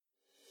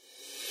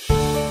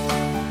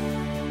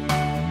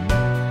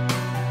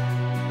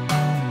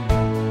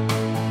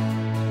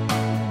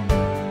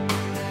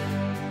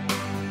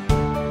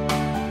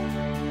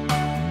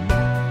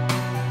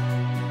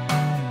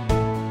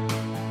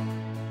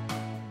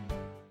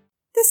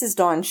This is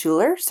Dawn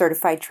Schuler,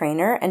 certified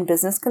trainer and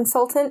business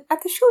consultant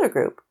at the Schuler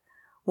Group,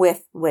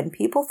 with When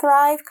People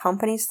Thrive,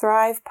 Companies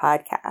Thrive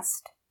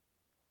podcast.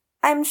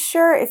 I'm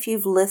sure if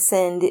you've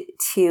listened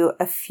to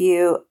a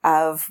few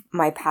of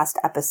my past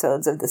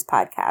episodes of this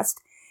podcast,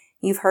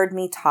 you've heard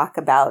me talk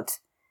about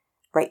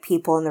right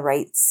people in the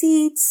right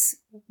seats,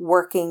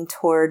 working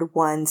toward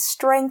one's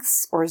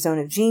strengths or zone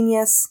of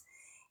genius,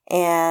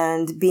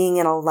 and being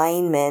in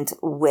alignment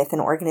with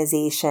an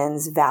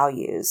organization's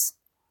values.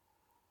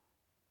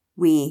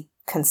 We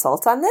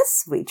consult on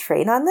this, we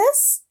train on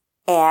this,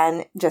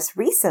 and just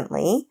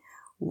recently,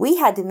 we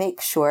had to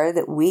make sure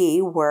that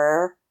we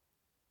were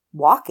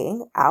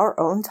walking our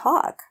own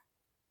talk.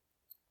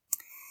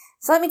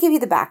 So let me give you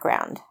the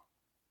background.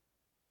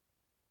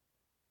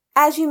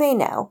 As you may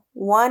know,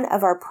 one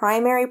of our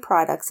primary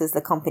products is the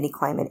Company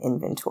Climate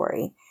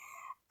Inventory,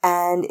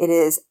 and it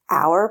is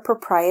our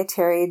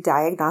proprietary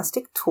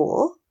diagnostic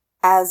tool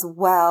as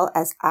well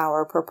as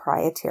our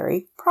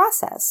proprietary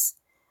process.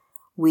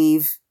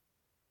 We've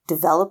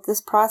developed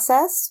this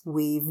process.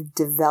 We've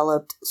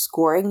developed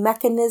scoring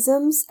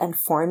mechanisms and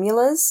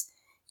formulas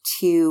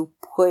to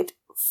put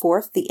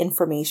forth the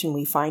information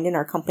we find in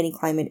our Company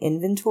Climate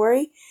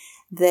Inventory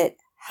that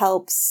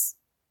helps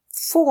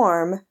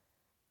form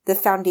the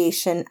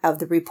foundation of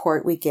the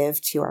report we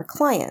give to our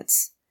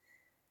clients.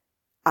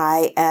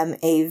 I am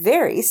a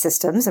very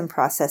systems and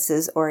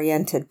processes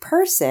oriented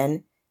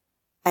person,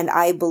 and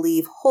I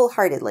believe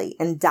wholeheartedly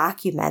in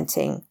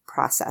documenting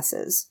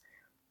processes.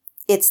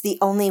 It's the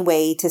only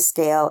way to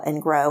scale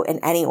and grow in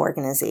any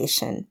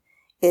organization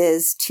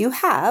is to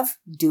have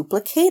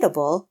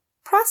duplicatable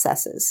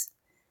processes.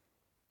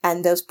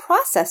 And those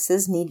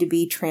processes need to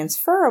be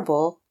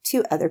transferable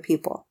to other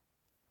people.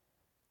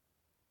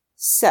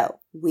 So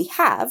we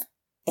have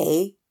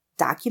a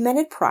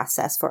documented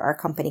process for our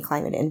Company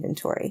Climate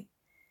Inventory.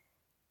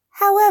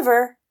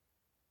 However,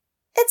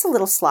 it's a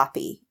little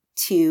sloppy,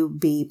 to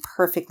be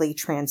perfectly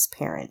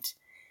transparent.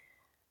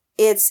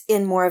 It's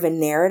in more of a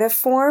narrative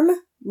form,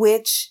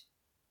 which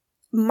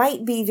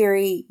might be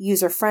very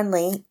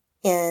user-friendly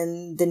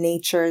in the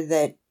nature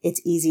that it's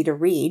easy to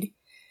read.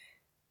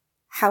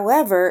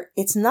 However,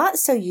 it's not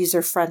so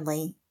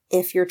user-friendly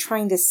if you're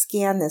trying to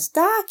scan this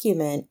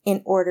document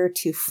in order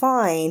to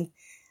find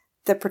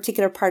the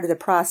particular part of the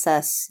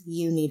process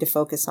you need to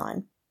focus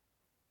on.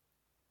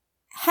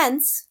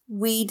 Hence,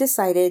 we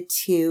decided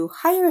to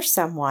hire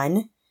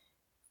someone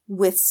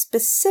with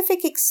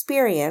specific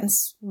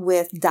experience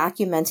with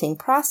documenting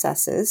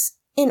processes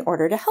in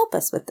order to help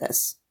us with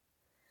this.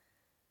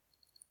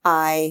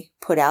 I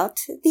put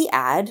out the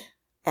ad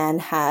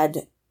and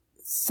had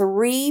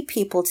 3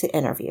 people to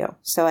interview.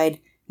 So I'd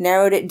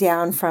narrowed it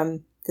down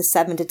from the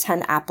 7 to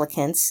 10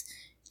 applicants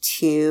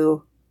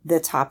to the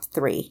top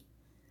 3.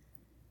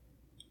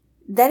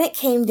 Then it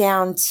came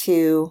down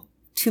to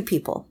 2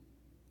 people.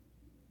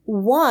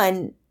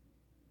 One,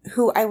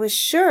 who I was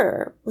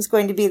sure was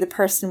going to be the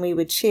person we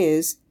would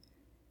choose,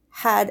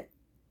 had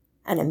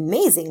an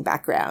amazing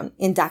background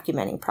in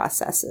documenting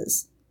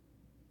processes.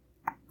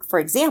 For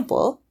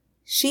example,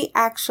 she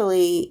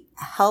actually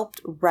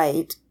helped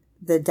write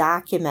the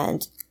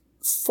document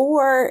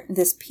for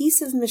this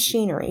piece of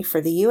machinery for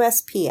the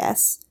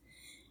USPS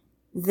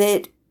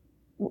that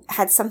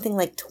had something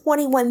like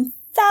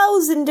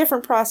 21,000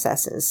 different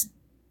processes.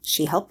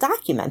 She helped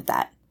document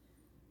that.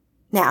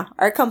 Now,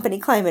 our Company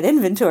Climate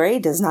Inventory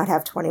does not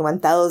have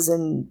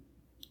 21,000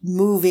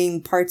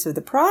 moving parts of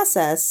the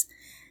process,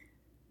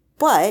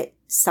 but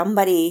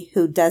somebody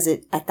who does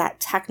it at that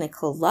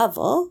technical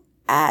level,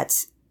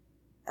 at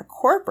a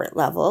corporate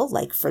level,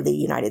 like for the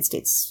United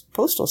States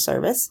Postal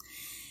Service,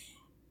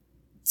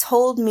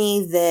 told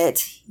me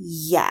that,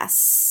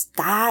 yes,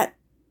 that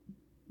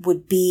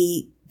would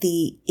be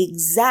the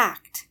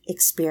exact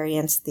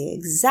experience, the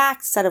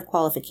exact set of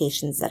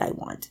qualifications that I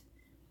want.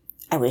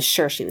 I was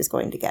sure she was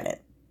going to get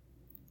it.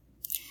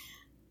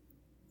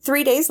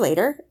 3 days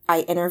later,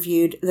 I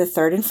interviewed the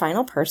third and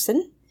final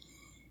person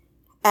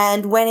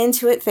and went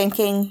into it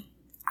thinking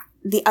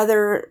the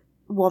other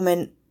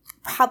woman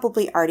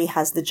probably already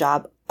has the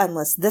job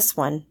unless this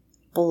one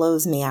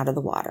blows me out of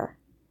the water.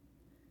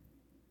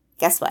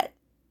 Guess what?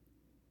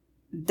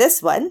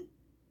 This one,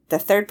 the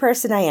third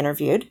person I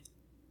interviewed,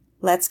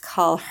 let's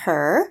call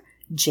her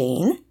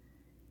Jane,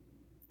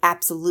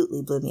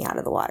 absolutely blew me out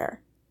of the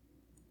water.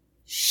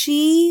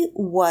 She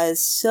was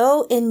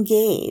so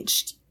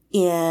engaged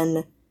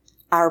in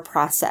our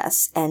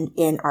process and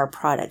in our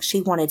product.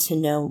 She wanted to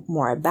know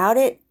more about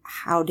it.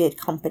 How did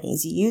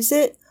companies use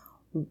it?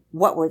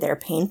 What were their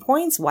pain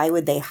points? Why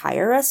would they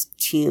hire us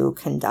to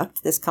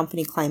conduct this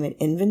Company Climate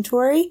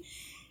Inventory?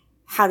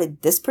 How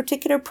did this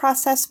particular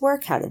process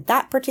work? How did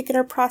that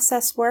particular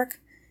process work?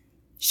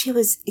 She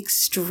was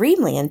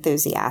extremely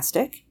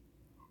enthusiastic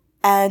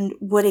and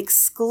would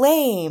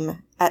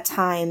exclaim at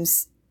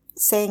times,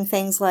 saying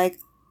things like,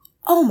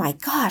 "Oh my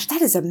gosh,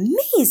 that is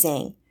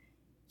amazing.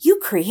 You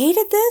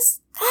created this?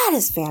 That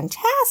is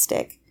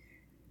fantastic."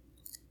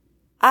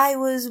 I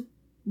was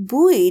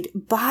buoyed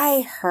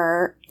by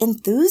her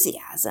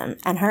enthusiasm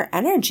and her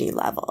energy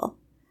level.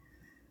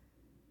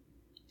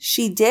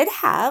 She did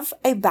have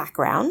a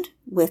background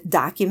with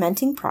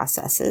documenting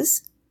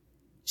processes.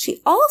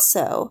 She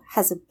also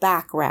has a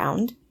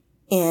background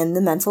in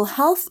the mental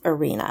health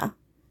arena.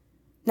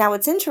 Now,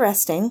 what's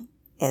interesting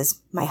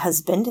is my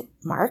husband,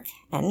 Mark,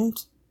 and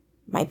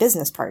my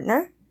business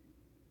partner,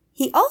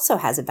 he also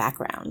has a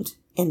background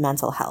in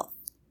mental health.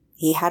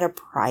 He had a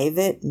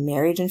private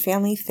marriage and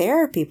family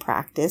therapy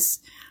practice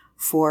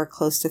for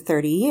close to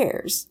 30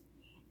 years.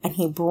 And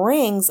he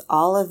brings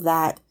all of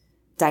that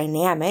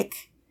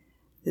dynamic,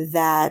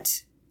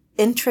 that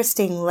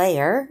interesting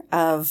layer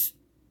of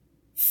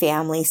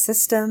family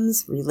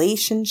systems,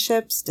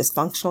 relationships,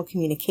 dysfunctional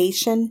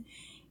communication,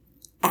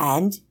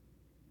 and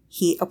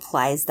he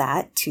applies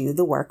that to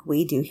the work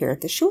we do here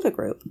at the Schuler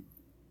Group.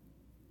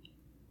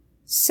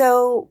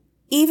 So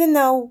even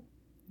though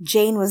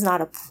Jane was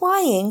not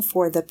applying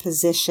for the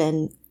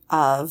position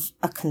of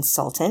a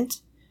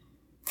consultant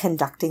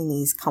conducting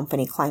these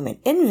company climate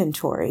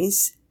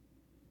inventories,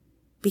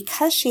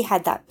 because she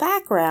had that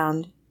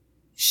background,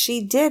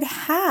 she did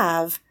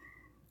have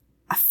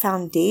a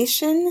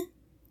foundation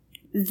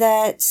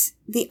that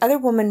the other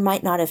woman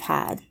might not have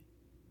had.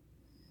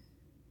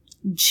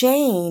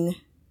 Jane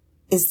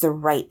is the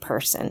right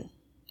person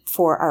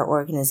for our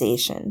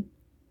organization.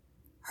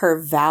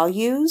 Her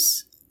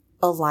values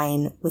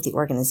align with the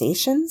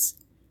organization's.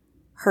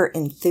 Her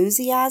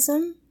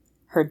enthusiasm,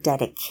 her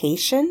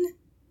dedication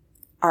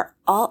are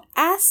all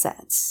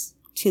assets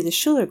to the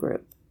Schuler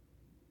Group.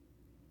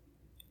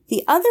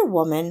 The other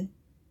woman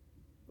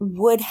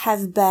would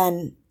have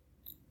been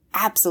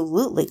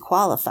absolutely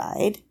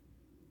qualified.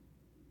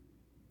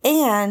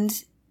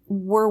 And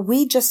were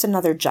we just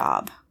another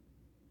job?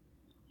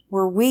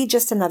 Were we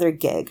just another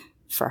gig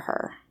for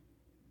her?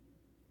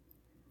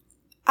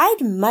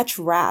 I'd much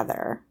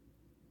rather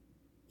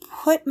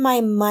put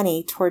my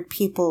money toward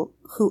people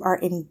who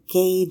are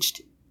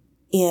engaged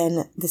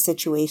in the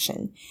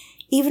situation,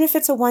 even if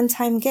it's a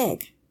one-time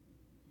gig.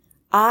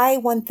 I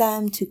want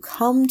them to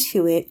come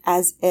to it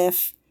as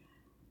if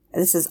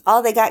this is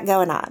all they got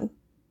going on.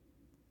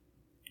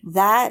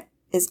 That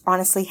is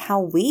honestly how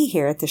we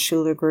here at the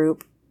Schuler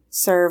Group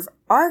serve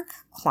our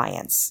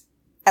clients.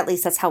 At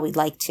least that's how we'd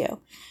like to,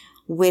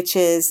 which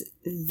is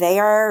they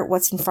are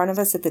what's in front of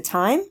us at the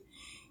time.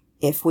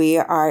 If we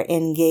are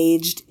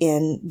engaged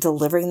in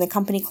delivering the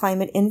company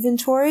climate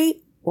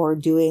inventory or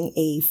doing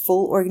a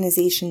full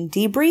organization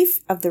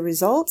debrief of the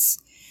results,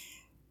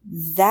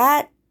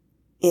 that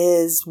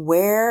is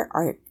where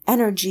our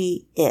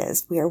energy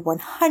is. We are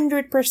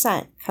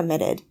 100%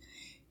 committed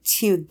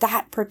to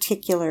that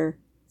particular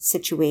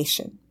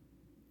situation.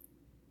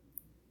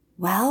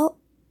 Well,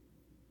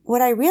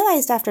 what I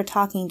realized after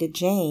talking to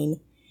Jane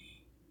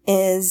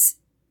is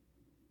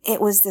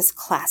it was this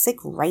classic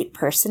right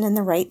person in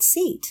the right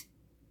seat.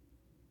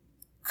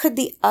 Could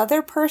the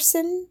other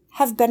person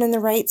have been in the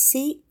right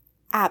seat?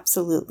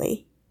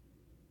 Absolutely.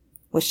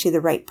 Was she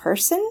the right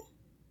person?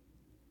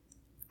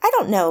 I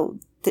don't know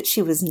that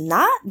she was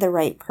not the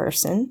right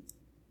person,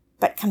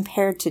 but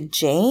compared to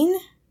Jane,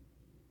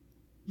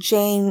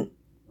 Jane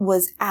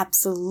was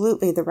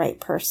absolutely the right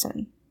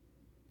person.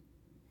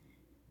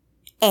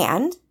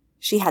 And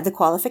she had the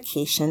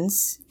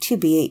qualifications to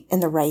be in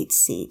the right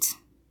seat.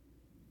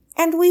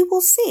 And we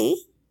will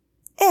see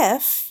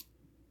if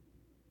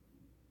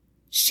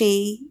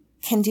she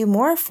can do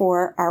more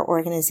for our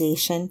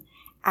organization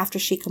after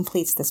she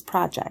completes this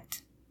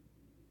project.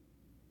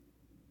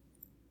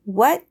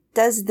 What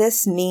does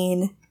this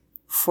mean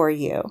for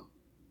you?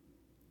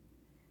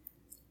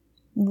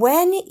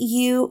 When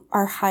you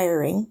are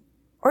hiring,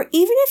 or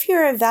even if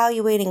you're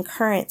evaluating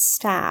current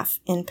staff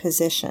in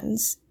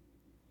positions,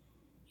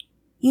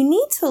 you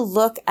need to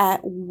look at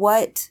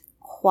what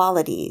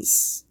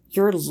qualities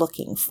you're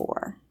looking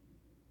for.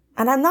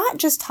 And I'm not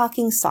just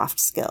talking soft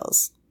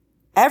skills.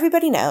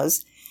 Everybody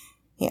knows,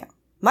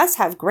 must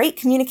have great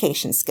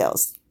communication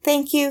skills.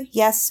 Thank you.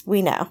 Yes,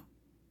 we know.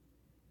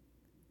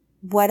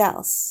 What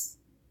else?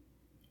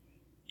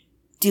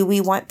 Do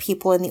we want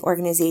people in the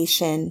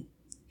organization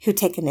who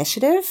take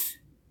initiative,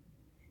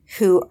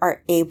 who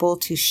are able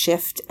to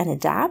shift and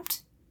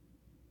adapt,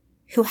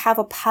 who have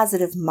a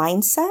positive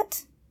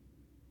mindset,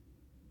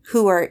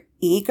 who are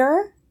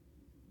eager,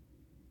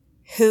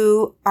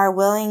 who are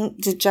willing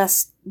to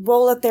just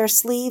roll up their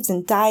sleeves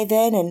and dive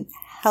in and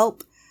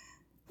help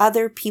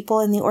other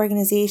people in the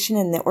organization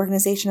and the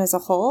organization as a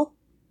whole?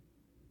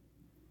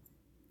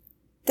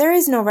 There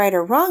is no right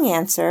or wrong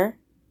answer.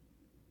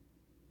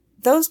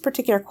 Those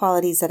particular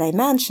qualities that I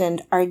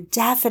mentioned are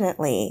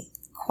definitely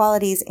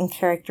qualities and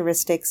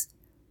characteristics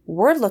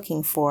we're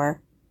looking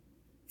for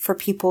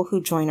people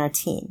who join our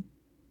team.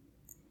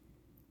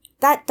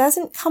 That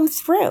doesn't come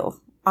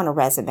through on a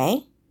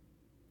resume.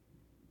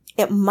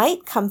 It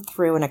might come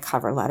through in a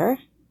cover letter,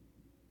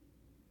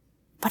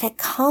 but it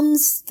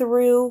comes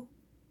through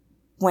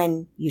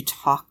when you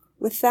talk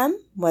with them,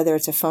 whether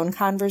it's a phone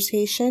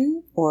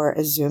conversation or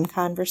a Zoom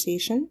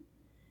conversation.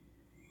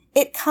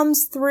 It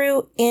comes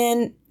through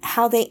in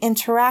how they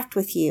interact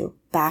with you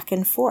back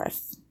and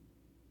forth.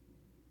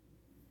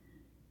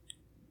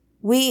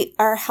 We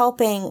are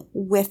helping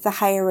with the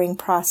hiring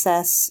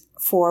process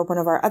for one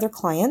of our other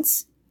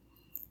clients.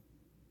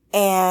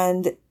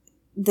 And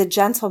the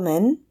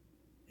gentleman,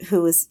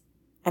 who is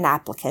an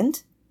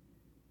applicant,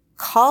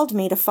 called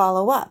me to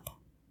follow up.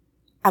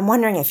 I'm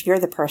wondering if you're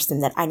the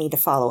person that I need to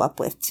follow up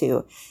with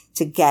to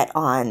get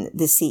on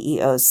the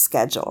CEO's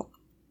schedule.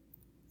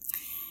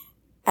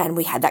 And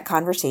we had that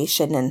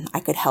conversation, and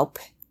I could help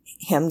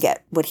him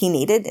get what he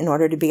needed in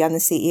order to be on the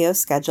CEO's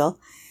schedule.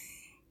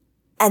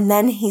 And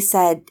then he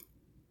said,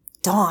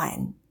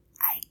 Dawn,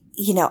 I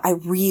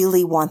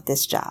really want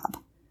this job.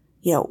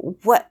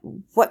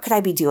 What could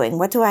I be doing?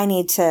 What do I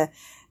need to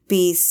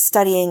be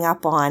studying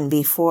up on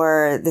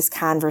before this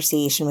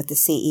conversation with the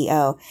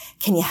CEO?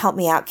 Can you help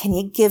me out? Can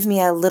you give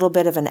me a little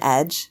bit of an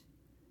edge?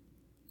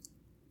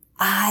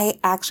 I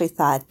actually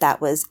thought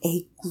that was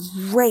a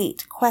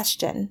great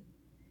question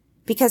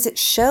because it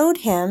showed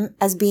him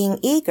as being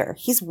eager.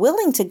 He's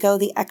willing to go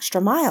the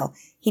extra mile.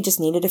 He just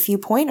needed a few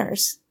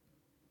pointers.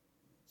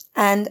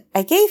 And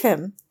I gave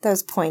him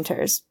those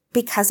pointers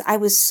because I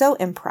was so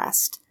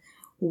impressed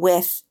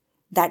with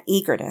that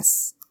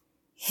eagerness,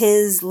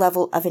 his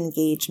level of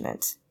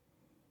engagement,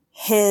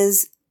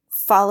 his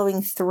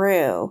following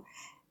through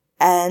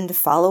and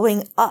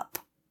following up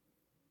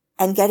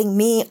and getting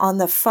me on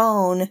the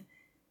phone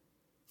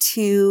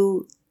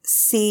to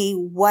see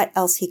what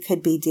else he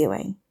could be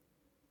doing.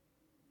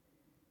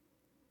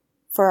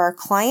 For our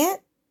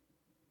client,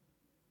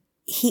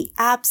 he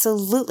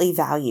absolutely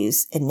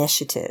values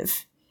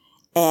initiative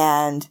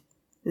and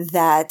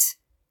that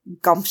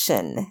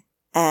gumption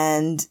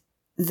and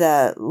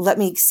let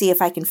me see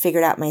if I can figure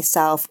it out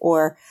myself,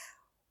 or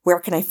where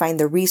can I find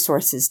the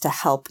resources to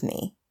help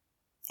me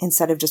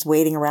instead of just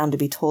waiting around to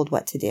be told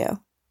what to do.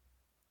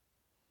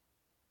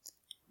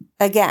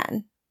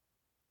 Again,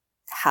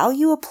 how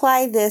you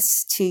apply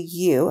this to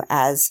you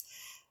as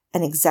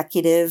an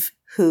executive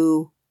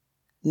who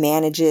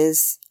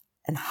manages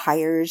and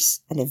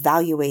hires and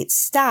evaluates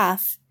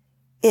staff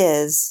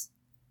is,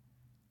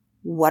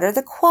 what are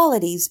the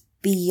qualities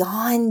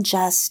beyond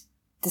just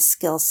the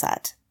skill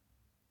set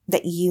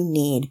that you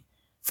need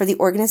for the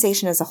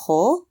organization as a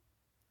whole,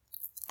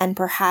 and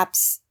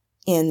perhaps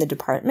in the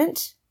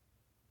department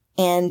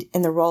and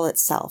in the role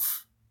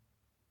itself?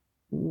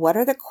 What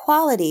are the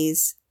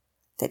qualities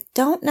that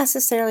don't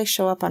necessarily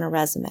show up on a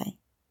resume?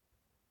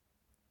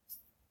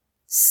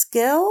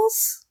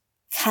 Skills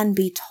can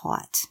be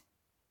taught.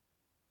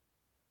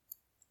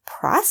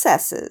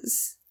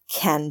 Processes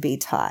can be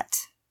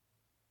taught.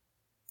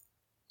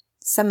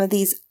 Some of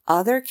these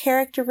other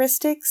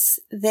characteristics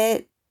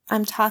that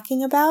I'm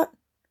talking about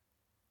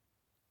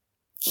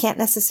can't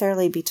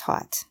necessarily be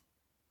taught,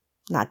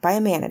 not by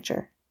a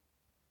manager.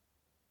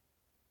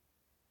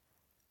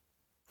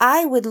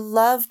 I would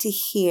love to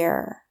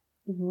hear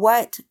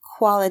what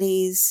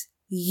qualities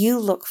you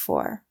look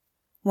for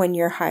when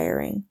you're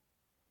hiring,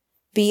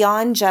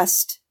 beyond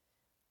just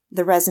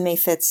the resume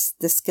fits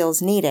the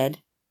skills needed.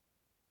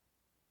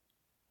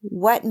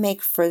 What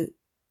make for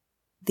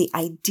the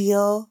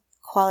ideal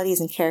qualities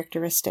and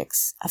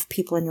characteristics of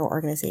people in your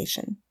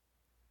organization?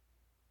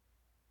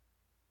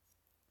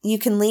 You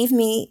can leave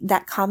me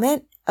that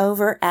comment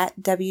over at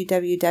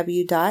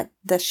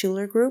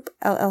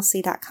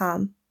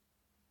www.theschulergroupllc.com.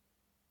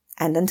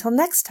 And until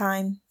next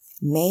time,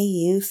 may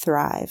you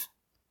thrive.